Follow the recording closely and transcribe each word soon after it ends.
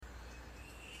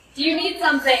Do you need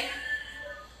something?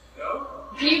 No.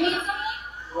 Do you need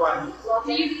something?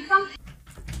 Do you need something?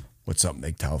 What's up,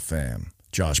 MGTOW fam?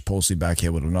 Josh Polsey back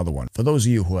here with another one. For those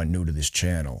of you who are new to this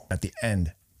channel, at the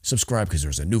end, subscribe because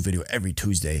there's a new video every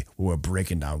Tuesday where we're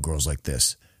breaking down girls like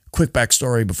this. Quick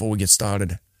backstory before we get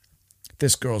started.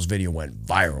 This girl's video went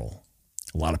viral.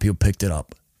 A lot of people picked it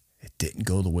up. It didn't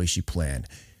go the way she planned.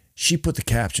 She put the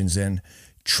captions in,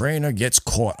 "Trainer gets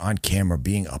caught on camera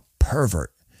being a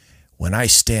pervert. When I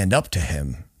stand up to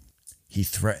him, he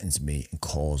threatens me and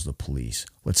calls the police."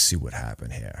 Let's see what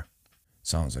happened here.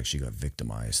 Sounds like she got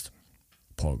victimized.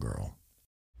 Poor girl.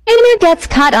 Trainer gets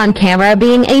caught on camera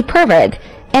being a pervert,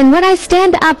 and when I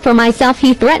stand up for myself,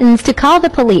 he threatens to call the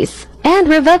police and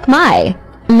revoke my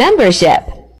membership.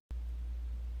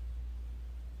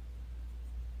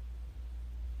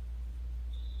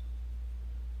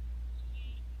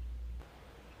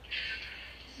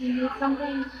 Do you need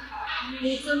something? Do you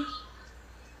need some?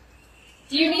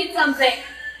 Do you need something?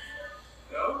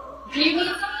 No. Do you need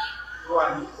something? Do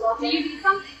I need Do something? you need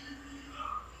something?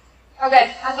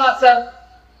 Okay, I thought so.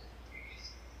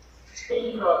 Are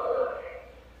you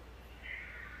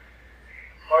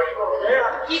okay?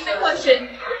 Keep it pushing.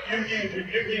 If you're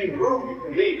getting rude, you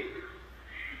can leave.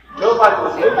 Nobody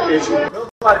was looking at you.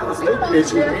 Nobody was looking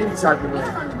at you any type of way.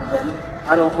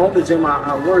 I don't own the gym.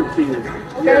 I work here.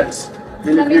 Yes.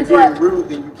 And That if you're means getting what? rude,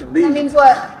 then you can leave. That means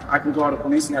what? I can call the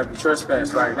police and have you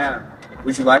trespass right now.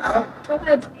 Would you like that? Go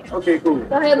ahead. Okay, cool.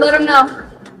 Go ahead, let him know.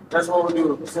 That's what we'll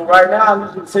do. So right now, I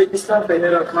need you to take your stuff and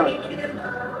head up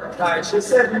front. Like she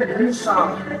said, you do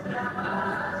something.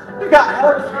 You got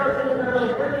help.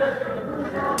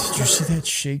 Did you see that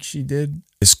shake she did?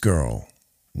 This girl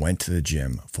went to the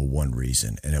gym for one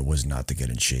reason, and it was not to get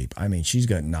in shape. I mean, she's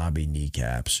got knobby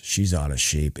kneecaps, she's out of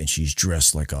shape, and she's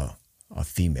dressed like a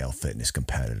female fitness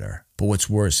competitor. But what's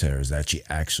worse here is that she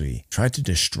actually tried to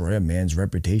destroy a man's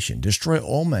reputation, destroy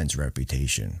all men's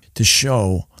reputation, to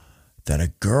show that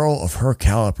a girl of her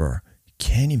caliber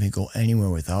can't even go anywhere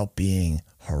without being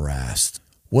harassed.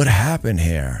 What happened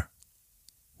here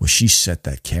was she set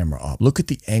that camera up. Look at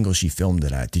the angle she filmed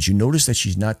it at. Did you notice that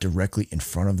she's not directly in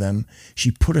front of them? She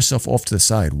put herself off to the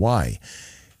side. Why?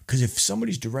 Because if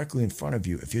somebody's directly in front of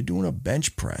you, if you're doing a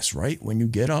bench press, right? When you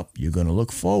get up, you're going to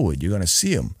look forward. You're going to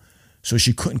see him. So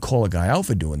she couldn't call a guy out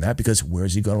for doing that because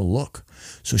where's he going to look?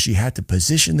 So she had to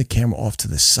position the camera off to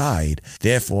the side,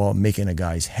 therefore making a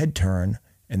guy's head turn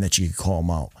and that she could call him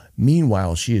out.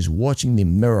 Meanwhile, she is watching the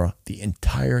mirror the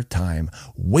entire time,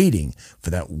 waiting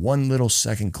for that one little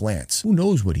second glance. Who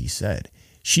knows what he said?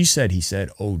 She said he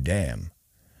said, "Oh, damn."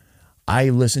 I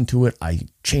listened to it. I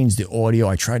changed the audio.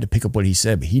 I tried to pick up what he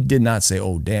said, but he did not say,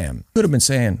 "Oh, damn." He could have been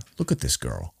saying, "Look at this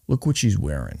girl. Look what she's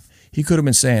wearing." He could have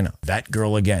been saying, "That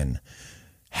girl again,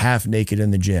 half naked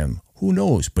in the gym." Who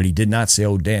knows? But he did not say,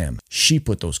 "Oh, damn." She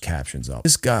put those captions up.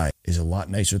 This guy is a lot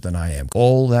nicer than I am.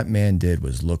 All that man did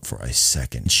was look for a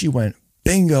second. She went,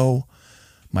 "Bingo.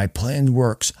 My plan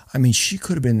works." I mean, she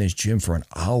could have been in this gym for an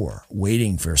hour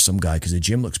waiting for some guy because the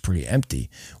gym looks pretty empty.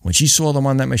 When she saw them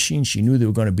on that machine, she knew they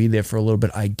were going to be there for a little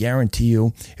bit. I guarantee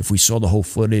you, if we saw the whole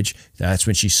footage, that's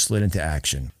when she slid into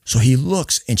action. So he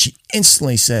looks and she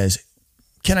instantly says,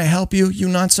 "Can I help you?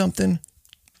 You want something?"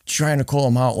 Trying to call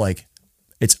him out like,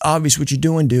 "It's obvious what you're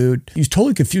doing, dude." He was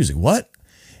totally confused. Like, what?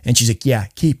 And she's like, "Yeah,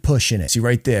 keep pushing it." See,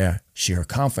 right there, her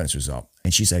confidence was up.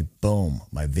 And she's like, boom,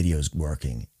 my video's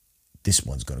working. This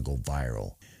one's going to go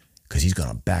viral because he's going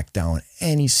to back down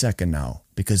any second now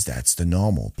because that's the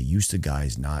normal. They're used to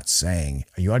guys not saying,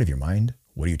 "Are you out of your mind?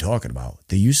 What are you talking about?"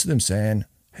 They're used to them saying,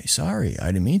 "Hey, sorry, I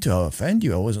didn't mean to offend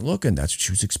you. I wasn't looking." That's what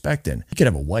she was expecting. He could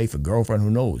have a wife, a girlfriend, who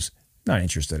knows? Not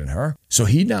interested in her. So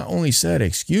he not only said,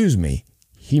 "Excuse me,"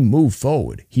 he moved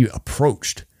forward. He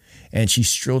approached and she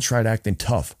still tried acting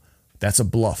tough. That's a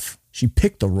bluff. She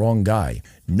picked the wrong guy.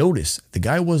 Notice the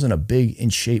guy wasn't a big, in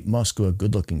shape, muscular,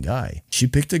 good looking guy. She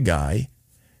picked a guy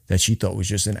that she thought was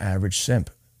just an average simp.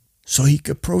 So he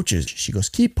approaches. She goes,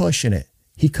 "Keep pushing it."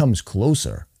 He comes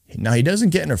closer. Now he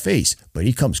doesn't get in her face, but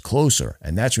he comes closer.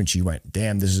 And that's when she went,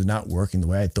 "Damn, this is not working the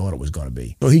way I thought it was going to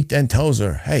be." So he then tells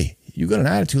her, "Hey, you got an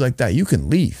attitude like that, you can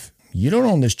leave. You don't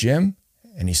own this gym."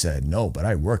 And he said, "No, but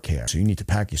I work here, so you need to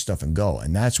pack your stuff and go."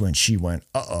 And that's when she went,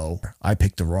 uh-oh, I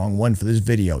picked the wrong one for this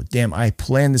video. Damn, I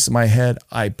planned this in my head.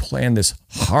 I planned this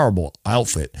horrible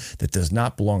outfit that does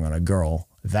not belong on a girl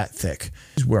that thick.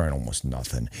 She's wearing almost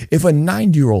nothing. If a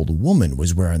 90-year-old woman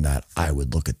was wearing that, I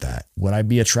would look at that. Would I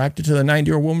be attracted to the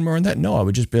 90-year-old woman wearing that? No, I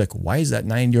would just be like, why is that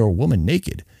 90-year-old woman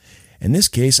naked? In this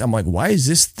case, I'm like, why is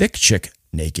this thick chick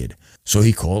naked? So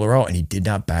he called her out and he did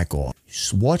not back off.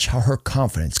 Just watch how her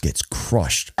confidence gets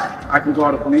crushed. I can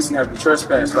call the police and have you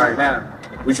trespass right now.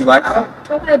 Would you like that?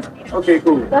 Go ahead. Okay,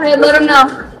 cool. Go ahead, let him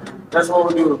know. That's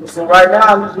what we'll do. So right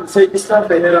now, you can take your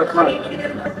stuff and hit up front.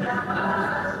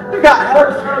 You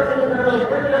got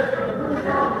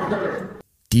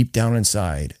Deep down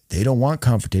inside, they don't want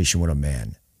confrontation with a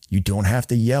man. You don't have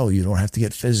to yell. You don't have to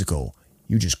get physical.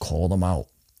 You just call them out.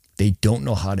 They don't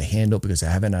know how to handle it because they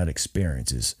haven't had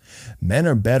experiences. Men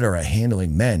are better at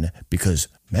handling men because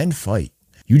men fight.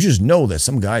 You just know that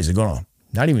some guys are going to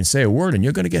not even say a word and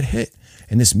you're going to get hit.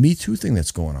 And this Me Too thing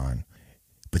that's going on.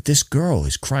 But this girl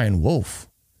is crying wolf.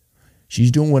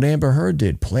 She's doing what Amber Heard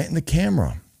did, planting the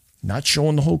camera, not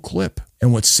showing the whole clip.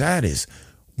 And what's sad is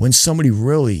when somebody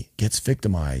really gets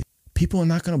victimized, people are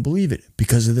not going to believe it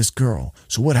because of this girl.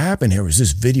 So what happened here is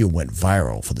this video went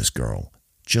viral for this girl,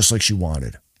 just like she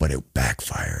wanted, but it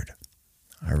backfired.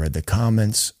 I read the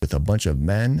comments with a bunch of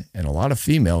men and a lot of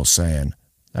females saying,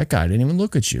 that guy didn't even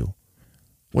look at you.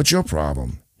 What's your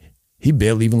problem? He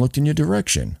barely even looked in your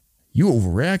direction. You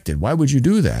overreacted. Why would you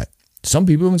do that? Some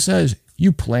people even says,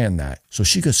 you planned that. So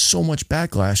she got so much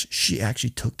backlash, she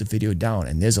actually took the video down.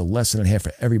 And there's a lesson in here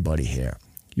for everybody here.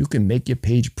 You can make your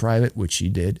page private, which she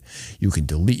did. You can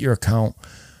delete your account.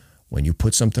 When you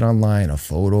put something online, a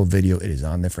photo, video, it is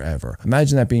on there forever.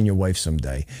 Imagine that being your wife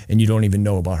someday and you don't even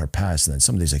know about her past. And then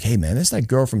somebody's like, hey man, that's that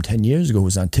girl from 10 years ago who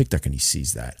was on TikTok, and he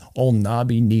sees that. All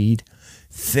knobby-kneed,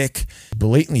 thick,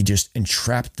 blatantly just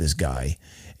entrapped this guy,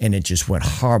 and it just went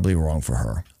horribly wrong for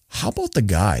her. How about the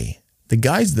guy? The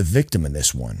guy's the victim in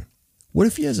this one. What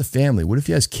if he has a family? What if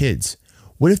he has kids?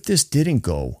 What if this didn't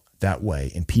go that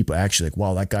way and people actually like,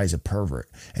 wow, that guy's a pervert,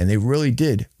 and they really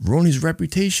did ruin his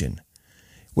reputation?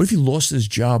 What if he lost his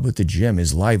job at the gym,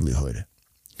 his livelihood?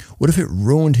 What if it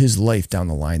ruined his life down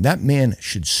the line? That man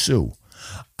should sue.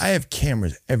 I have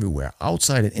cameras everywhere,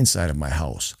 outside and inside of my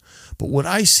house. But when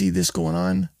I see this going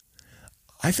on,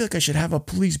 I feel like I should have a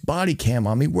police body cam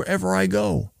on me wherever I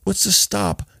go. What's to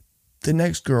stop the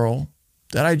next girl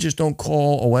that I just don't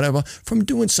call or whatever from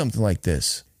doing something like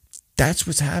this? That's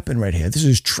what's happened right here. This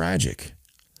is tragic.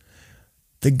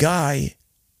 The guy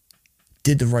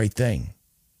did the right thing.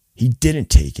 He didn't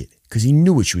take it because he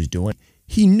knew what she was doing.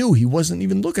 He knew he wasn't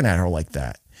even looking at her like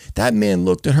that. That man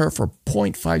looked at her for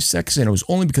 0.5 seconds, and it was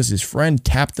only because his friend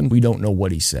tapped him. We don't know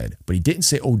what he said, but he didn't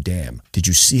say, oh, damn. Did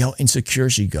you see how insecure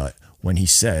she got when he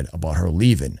said about her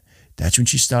leaving? That's when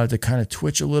she started to kind of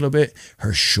twitch a little bit.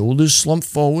 Her shoulders slumped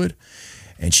forward,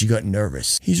 and she got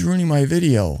nervous. He's ruining my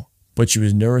video. But she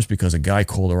was nervous because a guy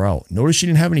called her out. Notice she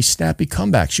didn't have any snappy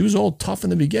comeback. She was all tough in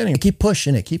the beginning. Keep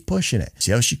pushing it. Keep pushing it.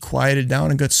 See how she quieted down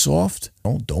and got soft?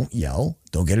 Oh, don't yell.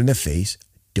 Don't get in their face.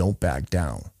 Don't back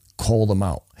down. Call them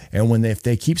out. And if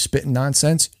they keep spitting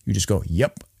nonsense, you just go,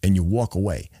 yep, and you walk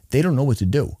away. They don't know what to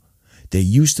do. They're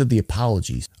used to the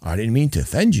apologies. I didn't mean to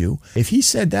offend you. If he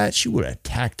said that, she would have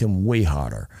attacked him way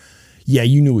harder. Yeah,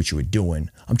 you knew what you were doing.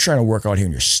 I'm trying to work out here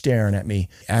and you're staring at me.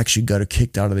 Actually got her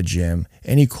kicked out of the gym,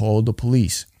 and he called the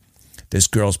police. This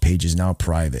girl's page is now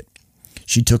private.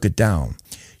 She took it down.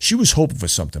 She was hoping for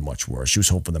something much worse. She was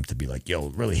hoping for them to be like, yo,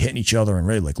 really hitting each other and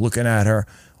really like looking at her.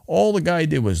 All the guy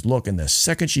did was look, and the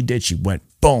second she did, she went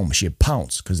boom. She had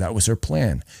pounced because that was her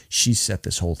plan. She set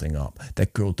this whole thing up.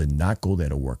 That girl did not go there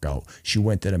to work out. She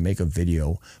went there to make a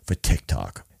video for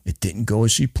TikTok. It didn't go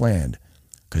as she planned.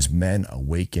 Because men are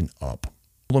waking up.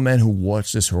 All the men who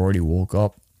watch this already woke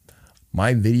up.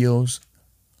 My videos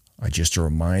are just a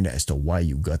reminder as to why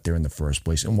you got there in the first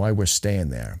place and why we're staying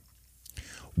there.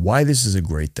 Why this is a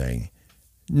great thing.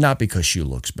 Not because she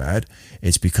looks bad.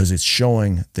 It's because it's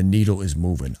showing the needle is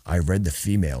moving. I read the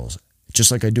females,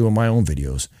 just like I do in my own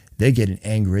videos. They're getting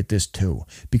angry at this too.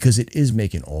 Because it is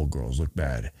making all girls look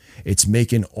bad. It's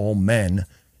making all men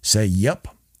say, yep,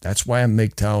 that's why I'm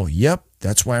MGTOW. Yep.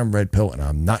 That's why I'm red pill, and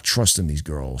I'm not trusting these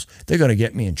girls. They're going to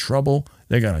get me in trouble.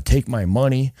 They're going to take my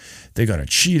money. They're going to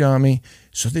cheat on me.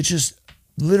 So they're just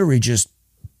literally just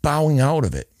bowing out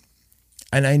of it.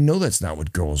 And I know that's not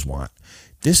what girls want.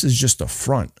 This is just a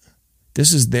front.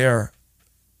 This is their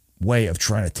way of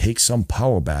trying to take some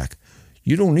power back.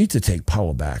 You don't need to take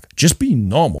power back. Just be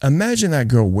normal. Imagine that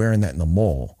girl wearing that in the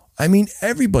mall. I mean,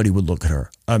 everybody would look at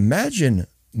her. Imagine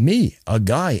me, a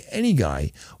guy, any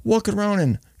guy, walking around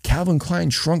in Calvin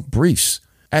Klein shrunk briefs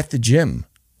at the gym.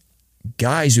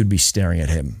 Guys would be staring at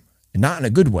him, not in a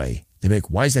good way. They'd be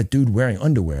like, why is that dude wearing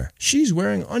underwear? She's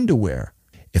wearing underwear.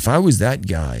 If I was that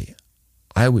guy,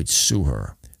 I would sue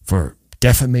her for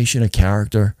defamation of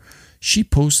character. She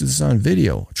posted this on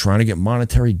video, trying to get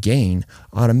monetary gain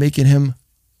out of making him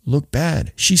look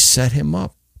bad. She set him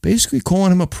up, basically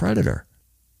calling him a predator.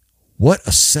 What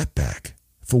a setback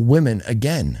for women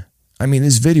again. I mean,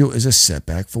 this video is a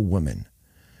setback for women.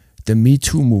 The Me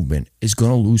Too movement is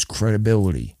going to lose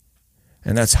credibility.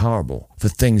 And that's horrible for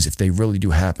things if they really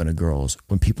do happen to girls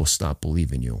when people stop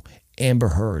believing you. Amber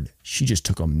Heard, she just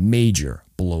took a major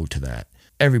blow to that.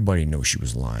 Everybody knows she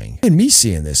was lying. And me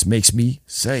seeing this makes me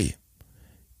say,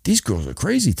 these girls are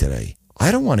crazy today.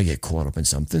 I don't want to get caught up in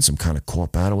something, some kind of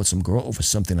court battle with some girl over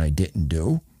something I didn't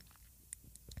do.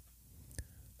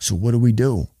 So what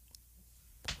do?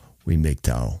 We make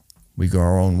towel. We go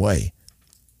our own way.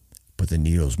 But the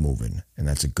needle's moving, and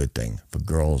that's a good thing for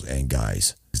girls and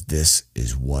guys. This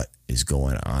is what is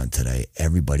going on today.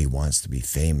 Everybody wants to be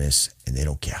famous, and they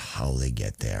don't care how they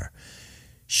get there.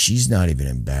 She's not even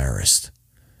embarrassed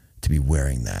to be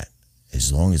wearing that,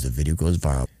 as long as the video goes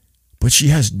viral. But she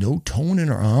has no tone in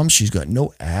her arms. She's got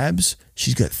no abs.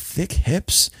 She's got thick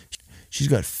hips. She's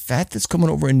got fat that's coming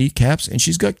over her kneecaps, and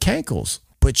she's got cankles.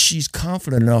 But she's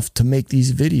confident enough to make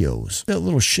these videos. That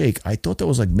little shake, I thought that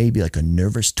was like maybe like a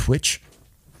nervous twitch.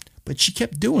 But she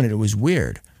kept doing it. It was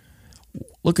weird.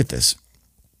 Look at this.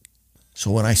 So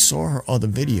when I saw her other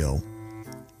video,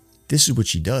 this is what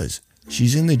she does.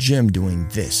 She's in the gym doing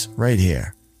this right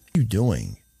here. What are you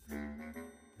doing?